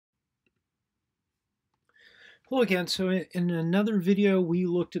Hello again. So in another video, we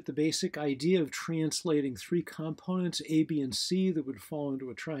looked at the basic idea of translating three components, A, B, and C, that would fall into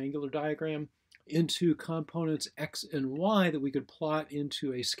a triangular diagram, into components X and Y that we could plot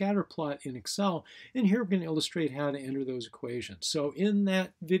into a scatter plot in Excel. And here we're going to illustrate how to enter those equations. So in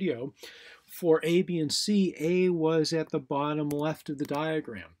that video, for A, B, and C, A was at the bottom left of the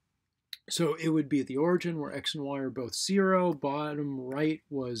diagram. So it would be at the origin where x and y are both 0, bottom right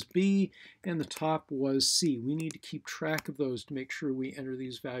was b, and the top was c. We need to keep track of those to make sure we enter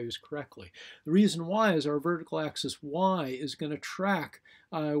these values correctly. The reason why is our vertical axis y is going to track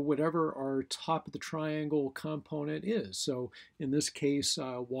whatever our top of the triangle component is. So in this case,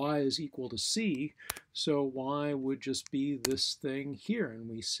 y is equal to c, so y would just be this thing here, and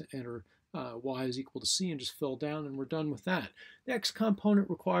we enter y is equal to c and just fill down, and we're done with that. The x component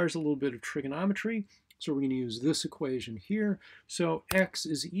requires a little bit of trigonometry, so we're going to use this equation here. So x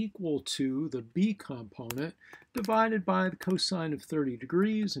is equal to the b component divided by the cosine of 30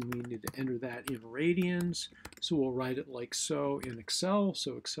 degrees, and we need to enter that in radians. So we'll write it like so in Excel,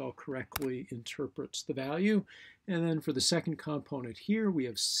 so Excel correctly interprets the value. And then for the second component here, we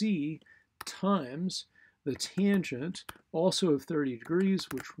have c times the tangent, also of 30 degrees,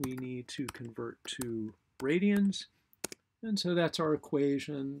 which we need to convert to radians. And so that's our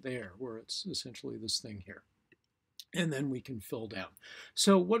equation there, where it's essentially this thing here. And then we can fill down.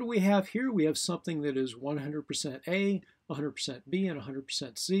 So what do we have here? We have something that is 100% A, 100% B, and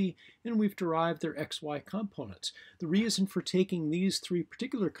 100% C, and we've derived their XY components. The reason for taking these three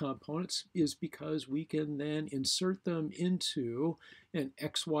particular components is because we can then insert them into an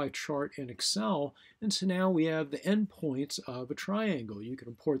XY chart in Excel, and so now we have the endpoints of a triangle. You can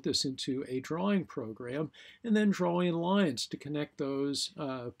import this into a drawing program and then draw in lines to connect those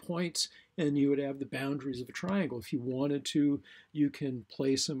points, and you would have the boundaries of a triangle. If you wanted to, you can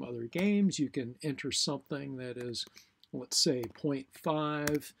play some other games. You can enter something that is, let's say,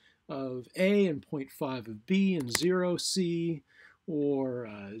 0.5 of A and 0.5 of B and 0 C, or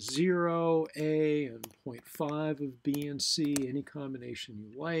 0 A and 0.5 of B and C, any combination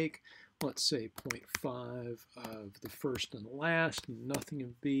you like. Let's say 0.5 of the first and the last, and nothing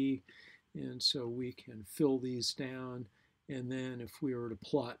of B. And so we can fill these down. And then if we were to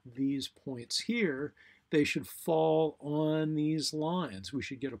plot these points here, they should fall on these lines. We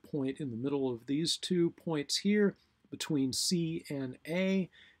should get a point in the middle of these 2 points here between C and A,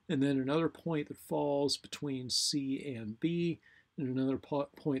 and then another point that falls between C and B, and another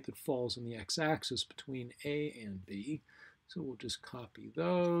point that falls on the x-axis between A and B. So we'll just copy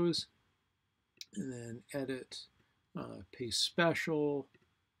those, and then edit, paste special.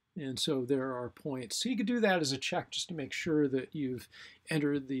 And so there are points. So you could do that as a check just to make sure that you've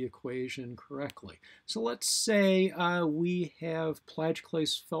entered the equation correctly. So let's say we have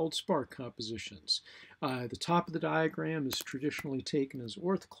Plagioclase-Feldspar compositions. The top of the diagram is traditionally taken as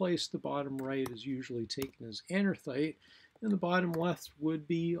orthoclase, the bottom right is usually taken as anorthite, and the bottom left would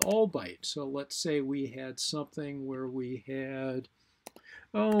be albite. So let's say we had something where we had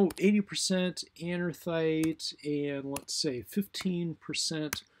 80% anorthite and let's say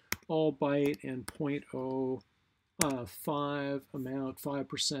 15% albite and 0.05 amount,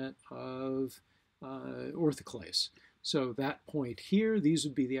 5% of orthoclase. So that point here, these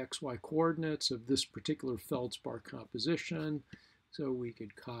would be the XY coordinates of this particular feldspar composition. So we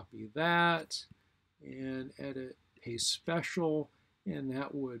could copy that and edit, paste special, and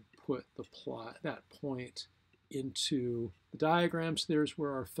that would put the plot, that point into the diagrams. There's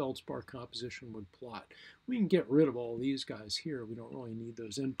where our feldspar composition would plot. We can get rid of all these guys here. We don't really need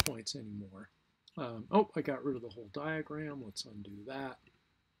those endpoints anymore. I got rid of the whole diagram. Let's undo that.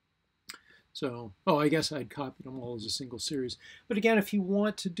 So, I guess I'd copied them all as a single series. But again, if you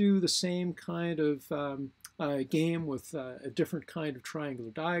want to do the same kind of game with a different kind of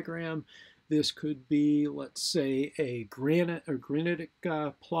triangular diagram, this could be, let's say, a granite or granitic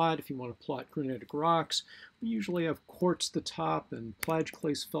plot. If you want to plot granitic rocks, we usually have quartz at the top and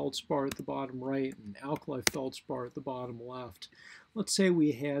plagioclase-feldspar at the bottom right and alkali-feldspar at the bottom left. Let's say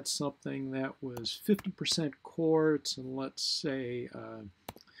we had something that was 50% quartz and let's say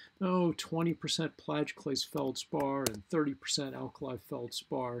 20% plagioclase-feldspar and 30%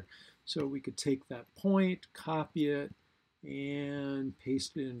 alkali-feldspar. So we could take that point, copy it, and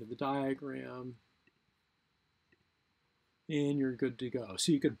paste it into the diagram, and you're good to go.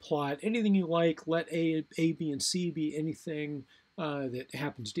 So you could plot anything you like, let A, B, and C be anything that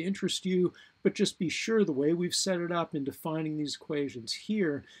happens to interest you, but just be sure the way we've set it up in defining these equations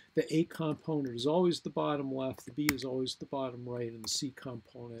here, the A component is always the bottom left, the B is always the bottom right, and the C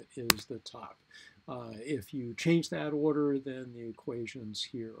component is the top. If you change that order, then the equations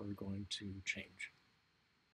here are going to change.